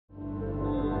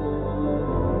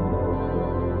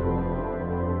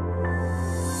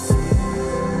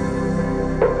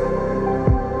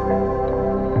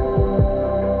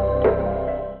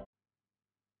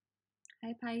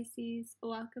Pisces,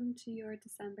 welcome to your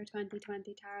December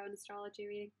 2020 Tarot and Astrology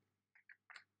reading.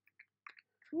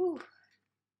 Whew.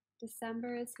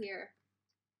 December is here,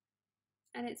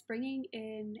 and it's bringing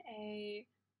in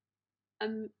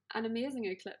an amazing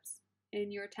eclipse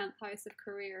in your 10th house of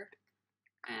career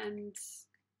and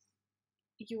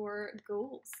your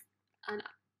goals. And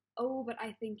oh, but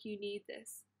I think you need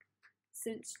this.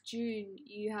 Since June,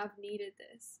 you have needed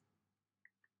this.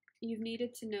 You've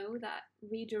needed to know that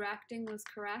redirecting was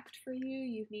correct for you.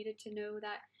 You've needed to know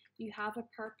that you have a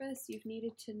purpose. You've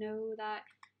needed to know that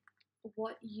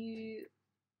what you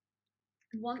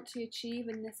want to achieve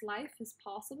in this life is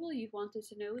possible. You've wanted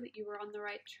to know that you were on the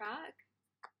right track.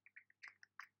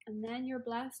 And then you're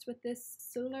blessed with this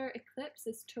solar eclipse,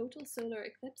 this total solar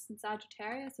eclipse in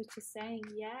Sagittarius, which is saying,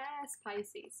 yes,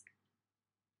 Pisces,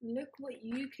 look what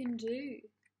you can do.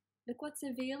 Look what's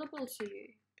available to you.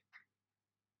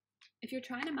 If you're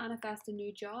trying to manifest a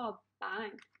new job,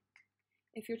 bang.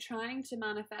 If you're trying to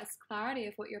manifest clarity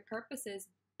of what your purpose is,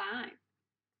 bang.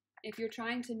 If you're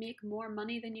trying to make more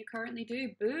money than you currently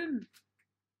do, boom.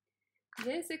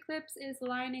 This eclipse is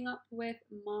lining up with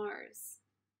Mars.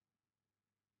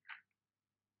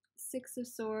 Six of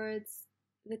Swords,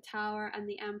 the Tower, and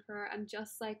the Emperor. And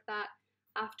just like that,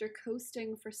 after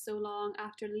coasting for so long,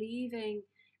 after leaving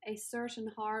a certain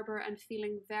harbour and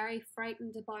feeling very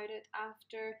frightened about it,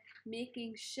 after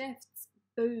making shifts,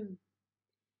 boom,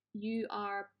 you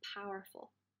are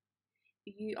powerful.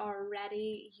 You are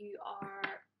ready.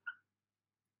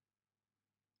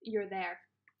 You're there.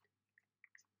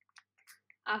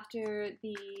 After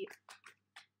the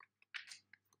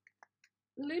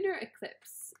lunar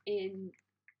eclipse in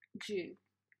June,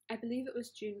 I believe it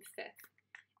was June 5th,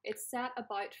 it set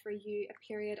about for you a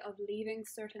period of leaving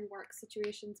certain work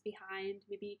situations behind,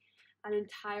 maybe an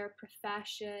entire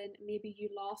profession, maybe you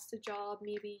lost a job,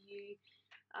 maybe you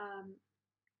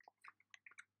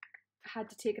had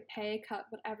to take a pay cut,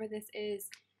 whatever this is.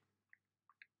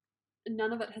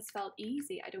 None of it has felt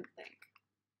easy, I don't think.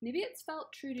 Maybe it's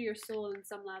felt true to your soul in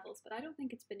some levels, but I don't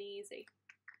think it's been easy.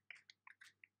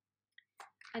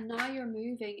 And now you're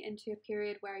moving into a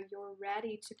period where you're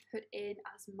ready to put in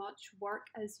as much work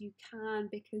as you can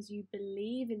because you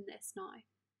believe in this now.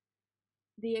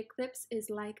 The eclipse is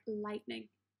like lightning.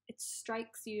 It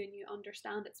strikes you and you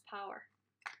understand its power.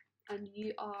 And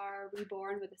you are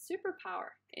reborn with a superpower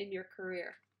in your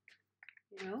career.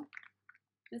 You know?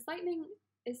 This lightning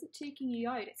isn't taking you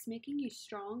out, it's making you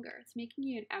stronger. It's making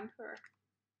you an emperor,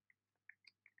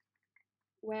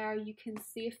 where you can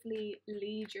safely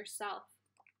lead yourself.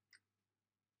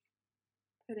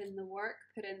 Put in the work,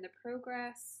 put in the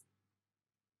progress,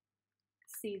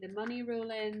 see the money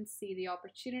roll in, see the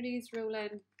opportunities roll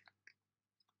in,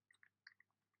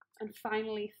 and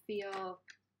finally feel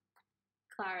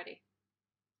clarity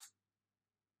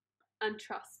and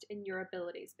trust in your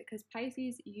abilities. Because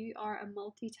Pisces, you are a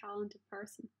multi-talented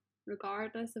person,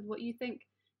 regardless of what you think.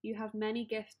 You have many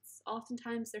gifts.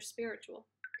 Oftentimes they're spiritual.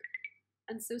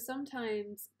 And so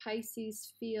sometimes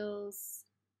Pisces feels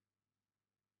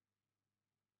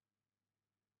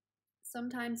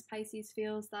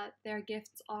that their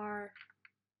gifts are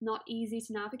not easy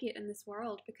to navigate in this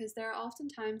world because they're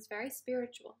oftentimes very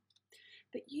spiritual.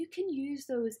 But you can use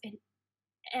those in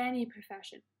any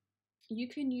profession. You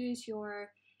can use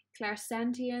your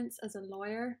clairsentience as a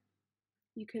lawyer.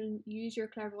 You can use your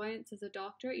clairvoyance as a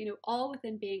doctor, you know, all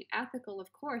within being ethical, of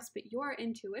course, but your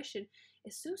intuition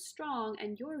is so strong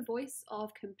and your voice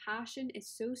of compassion is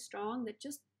so strong that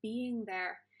just being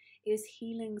there is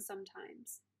healing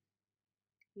sometimes.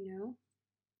 You know,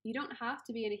 you don't have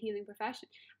to be in a healing profession.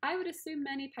 I would assume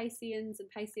many Pisceans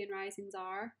and Piscean risings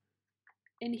are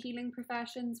in healing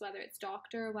professions, whether it's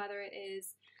doctor, whether it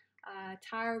is a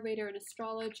tarot reader, an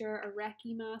astrologer, a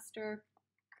Reiki master,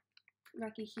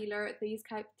 Reiki healer, these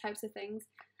types of things.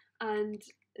 And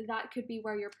that could be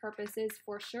where your purpose is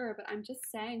for sure. But I'm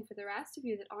just saying, for the rest of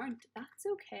you that aren't, that's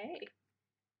okay.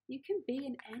 You can be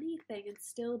in anything and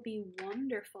still be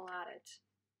wonderful at it.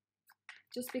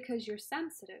 Just because you're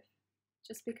sensitive,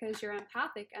 just because you're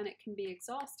empathic, and it can be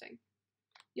exhausting.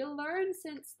 You'll learn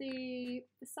since the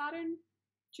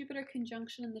Saturn-Jupiter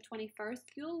conjunction in the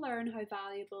 21st, you'll learn how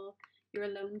valuable your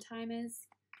alone time is,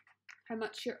 how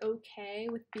much you're okay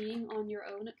with being on your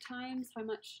own at times, how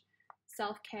much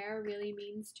self-care really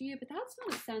means to you. But that's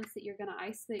not a sense that you're going to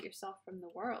isolate yourself from the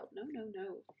world. No, no,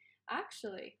 no.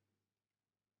 Actually,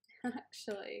 the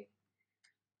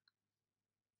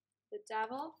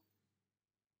Devil,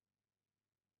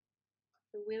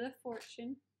 the Wheel of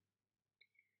Fortune,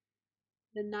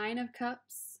 the Nine of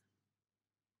Cups,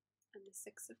 and the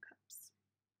Six of Cups.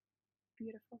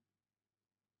 Beautiful.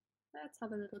 Let's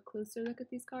have a little closer look at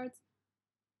these cards.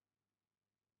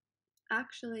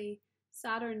 Actually,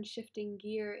 Saturn shifting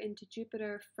gear into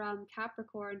Jupiter from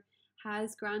Capricorn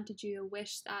has granted you a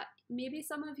wish that maybe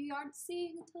some of you aren't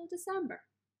seeing until December,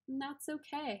 and that's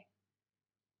okay.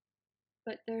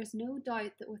 But there's no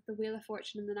doubt that with the Wheel of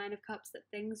Fortune and the Nine of Cups that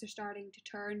things are starting to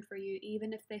turn for you,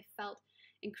 even if they felt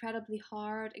incredibly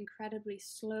hard, incredibly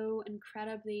slow,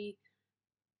 incredibly,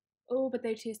 oh, but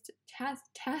they tested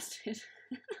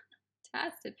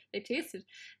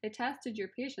they tested your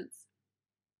patience.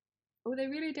 Oh, they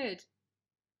really did.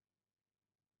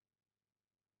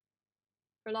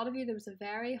 For a lot of you, there was a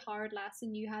very hard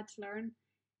lesson you had to learn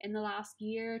in the last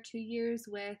year, 2 years,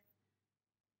 with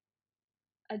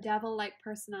a devil-like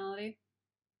personality.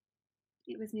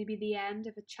 It was maybe the end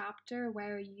of a chapter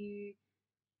where you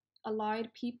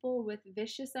allowed people with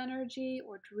vicious energy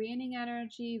or draining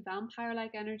energy,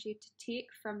 vampire-like energy, to take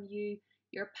from you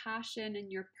your passion and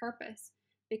your purpose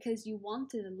because you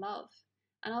wanted love.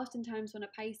 And oftentimes when a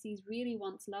Pisces really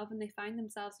wants love and they find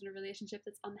themselves in a relationship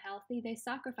that's unhealthy, they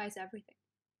sacrifice everything.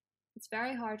 It's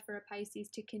very hard for a Pisces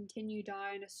to continue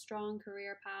down a strong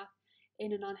career path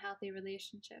in an unhealthy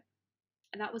relationship.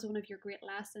 And that was one of your great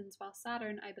lessons while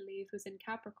Saturn, I believe, was in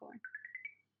Capricorn.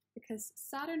 Because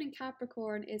Saturn in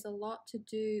Capricorn is a lot to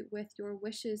do with your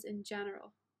wishes in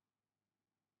general.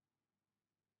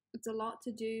 It's a lot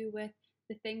to do with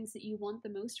the things that you want the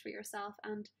most for yourself.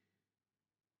 And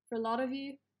for a lot of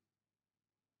you,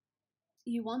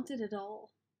 you wanted it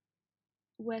all.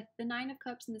 With the Nine of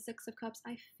Cups and the Six of Cups,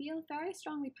 I feel very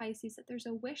strongly, Pisces, that there's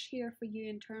a wish here for you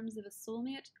in terms of a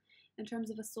soulmate, in terms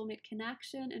of a soulmate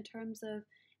connection, in terms of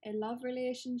a love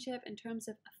relationship, in terms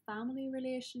of a family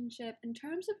relationship, in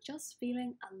terms of just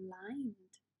feeling aligned.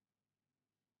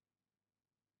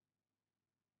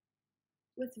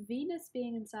 With Venus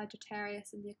being in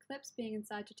Sagittarius and the eclipse being in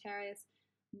Sagittarius,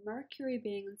 Mercury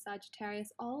being in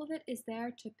Sagittarius, all of it is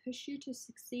there to push you to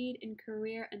succeed in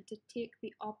career and to take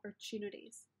the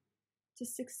opportunities. To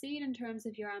succeed in terms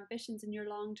of your ambitions and your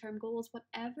long-term goals,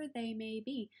 whatever they may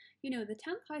be. You know, the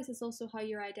 10th house is also how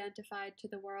you're identified to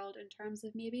the world in terms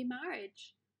of maybe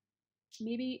marriage.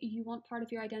 Maybe you want part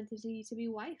of your identity to be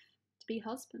wife, to be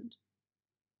husband,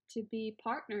 to be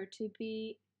partner, to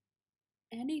be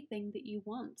anything that you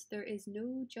want. There is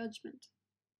no judgment.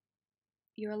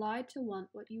 You're allowed to want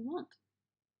what you want,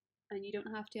 and you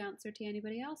don't have to answer to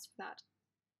anybody else for that.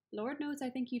 Lord knows I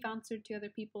think you've answered to other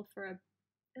people for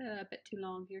a bit too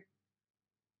long here.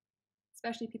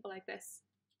 Especially people like this.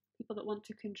 People that want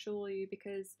to control you,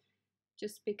 because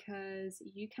just because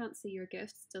you can't see your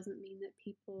gifts doesn't mean that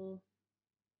people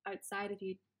outside of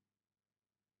you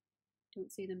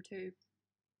don't see them too.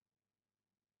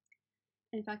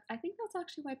 In fact, I think that's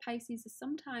actually why Pisces is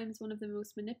sometimes one of the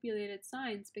most manipulated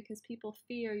signs, because people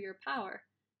fear your power.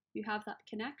 You have that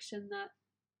connection that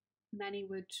many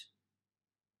would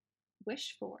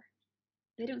wish for.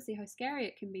 They don't see how scary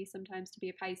it can be sometimes to be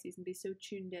a Pisces and be so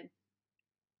tuned in.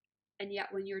 And yet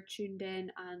when you're tuned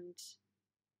in and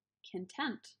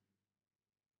content,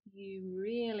 you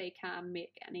really can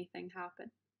make anything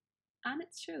happen. And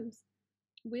it shows.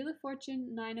 Wheel of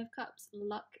Fortune, Nine of Cups.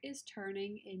 Luck is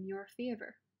turning in your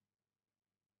favour.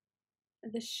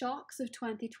 The shocks of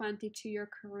 2020 to your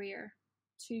career,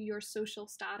 to your social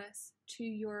status, to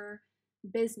your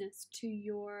business, to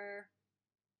your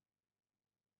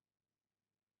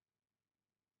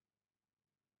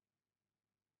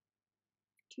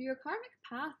karmic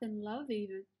path in love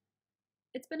even.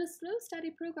 It's been a slow,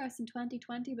 steady progress in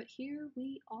 2020, but here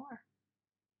we are.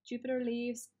 Jupiter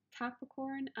leaves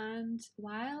Capricorn, and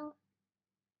while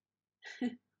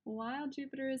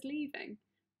Jupiter is leaving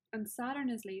and Saturn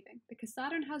is leaving, because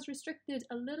Saturn has restricted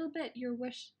a little bit your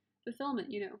wish fulfillment,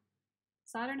 you know.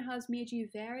 Saturn has made you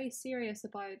very serious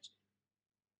about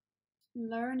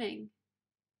learning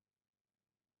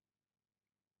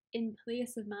in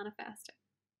place of manifesting,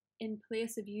 in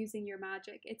place of using your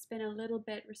magic. It's been a little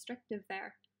bit restrictive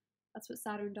there. That's what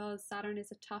Saturn does. Saturn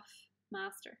is a tough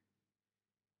master.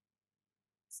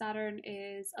 Saturn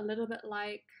is a little bit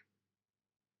like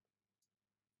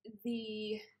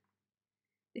the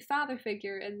father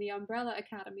figure in the Umbrella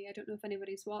Academy. I don't know if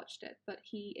anybody's watched it, but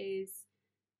he is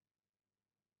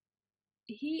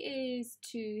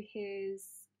to his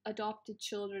adopted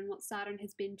children what Saturn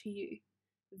has been to you.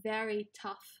 Very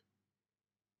tough,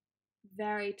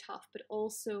 but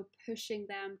also pushing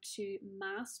them to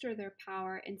master their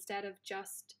power instead of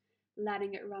just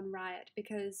letting it run riot.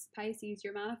 Because Pisces,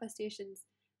 your manifestations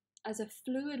as a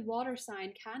fluid water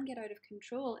sign can get out of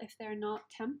control if they're not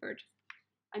tempered.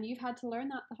 And you've had to learn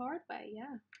that the hard way.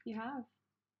 Yeah, you have.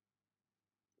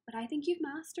 But I think you've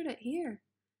mastered it here.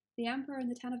 The Emperor and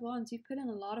the Ten of Wands, you've put in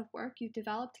a lot of work, you've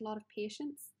developed a lot of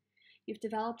patience, you've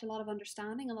developed a lot of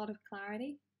understanding, a lot of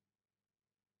clarity.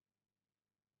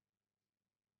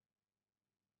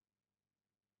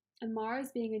 And Mars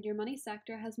being in your money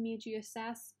sector has made you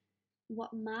assess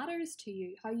what matters to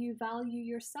you, how you value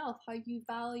yourself, how you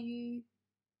value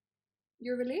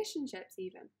your relationships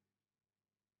even.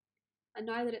 And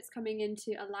now that it's coming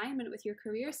into alignment with your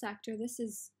career sector, this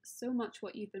is so much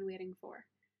what you've been waiting for.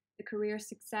 The career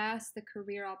success, the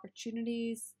career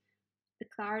opportunities, the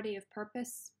clarity of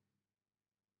purpose.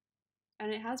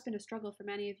 And it has been a struggle for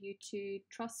many of you to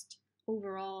trust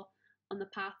overall on the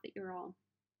path that you're on.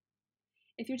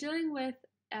 If you're dealing with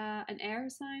an air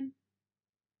sign,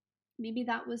 maybe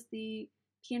that was the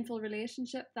painful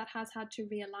relationship that has had to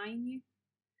realign you.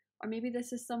 Or maybe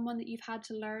this is someone that you've had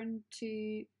to learn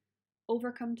to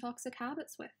overcome toxic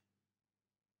habits with.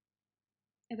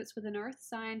 If it's with an earth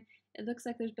sign, it looks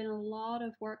like there's been a lot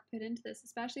of work put into this,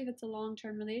 especially if it's a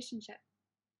long-term relationship.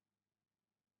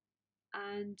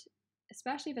 And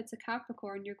especially if it's a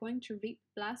Capricorn, you're going to reap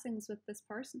blessings with this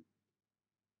person.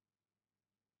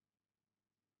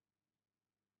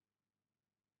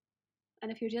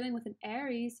 And if you're dealing with an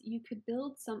Aries, you could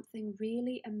build something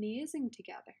really amazing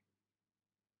together.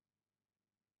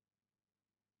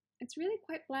 It's really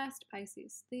quite blessed,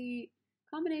 Pisces. The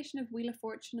combination of Wheel of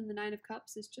Fortune and the Nine of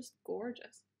Cups is just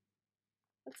gorgeous.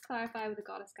 Let's clarify with the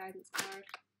Goddess Guidance card.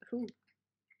 Ooh.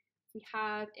 We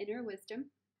have Inner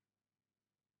Wisdom.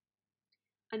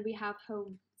 And we have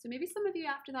Home. So maybe some of you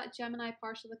after that Gemini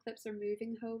partial eclipse are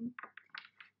moving home.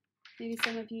 Maybe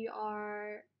some of you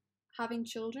are having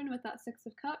children with that Six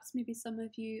of Cups. Maybe some of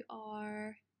you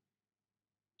are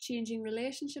changing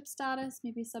relationship status.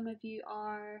 Maybe some of you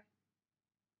are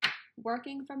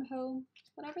working from home.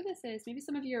 Whatever this is. Maybe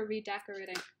some of you are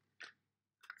redecorating.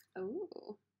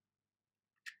 Oh.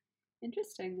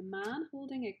 Interesting. A man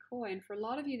holding a coin. For a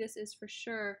lot of you, this is for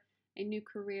sure a new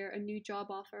career, a new job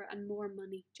offer, and more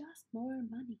money. Just more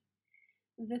money.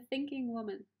 The thinking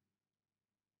woman.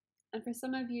 And for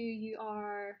some of you, you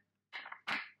are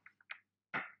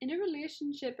in a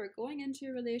relationship or going into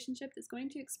a relationship that's going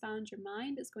to expand your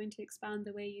mind, it's going to expand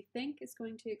the way you think, it's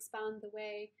going to expand the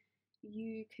way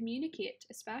you communicate,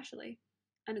 especially.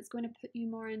 And it's going to put you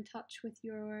more in touch with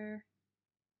your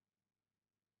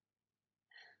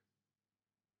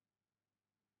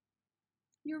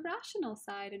rational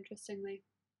side, interestingly.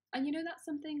 And you know, that's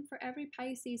something for every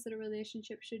Pisces that a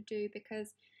relationship should do,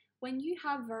 because when you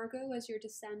have Virgo as your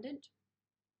descendant,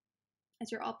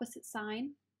 as your opposite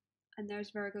sign, and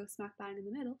there's Virgo smack bang in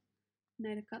the middle,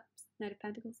 Knight of Cups, Knight of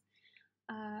Pentacles,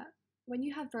 when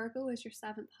you have Virgo as your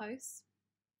 7th house,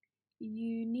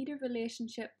 you need a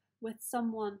relationship with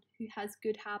someone who has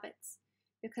good habits,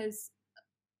 because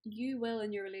you will,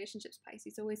 in your relationships,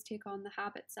 Pisces, always take on the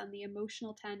habits and the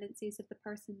emotional tendencies of the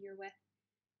person you're with.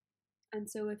 And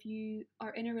so if you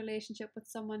are in a relationship with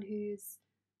someone who's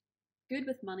good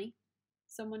with money,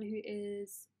 someone who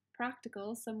is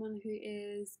practical, someone who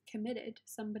is committed,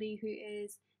 somebody who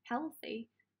is healthy,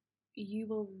 you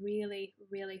will really,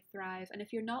 really thrive. And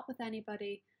if you're not with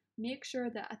anybody, make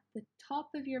sure that at the top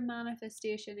of your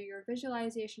manifestation or your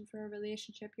visualization for a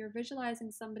relationship, you're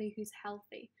visualizing somebody who's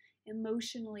healthy,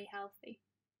 emotionally healthy,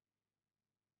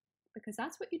 because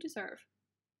that's what you deserve.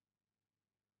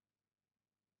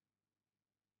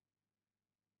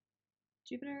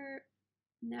 Jupiter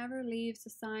never leaves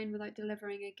a sign without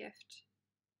delivering a gift.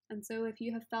 And so if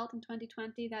you have felt in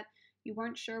 2020 that you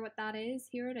weren't sure what that is,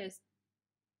 here it is.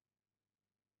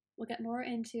 We'll get more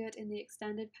into it in the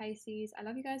extended Pisces. I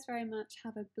love you guys very much.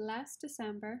 Have a blessed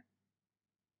December,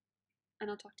 and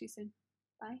I'll talk to you soon.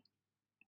 Bye.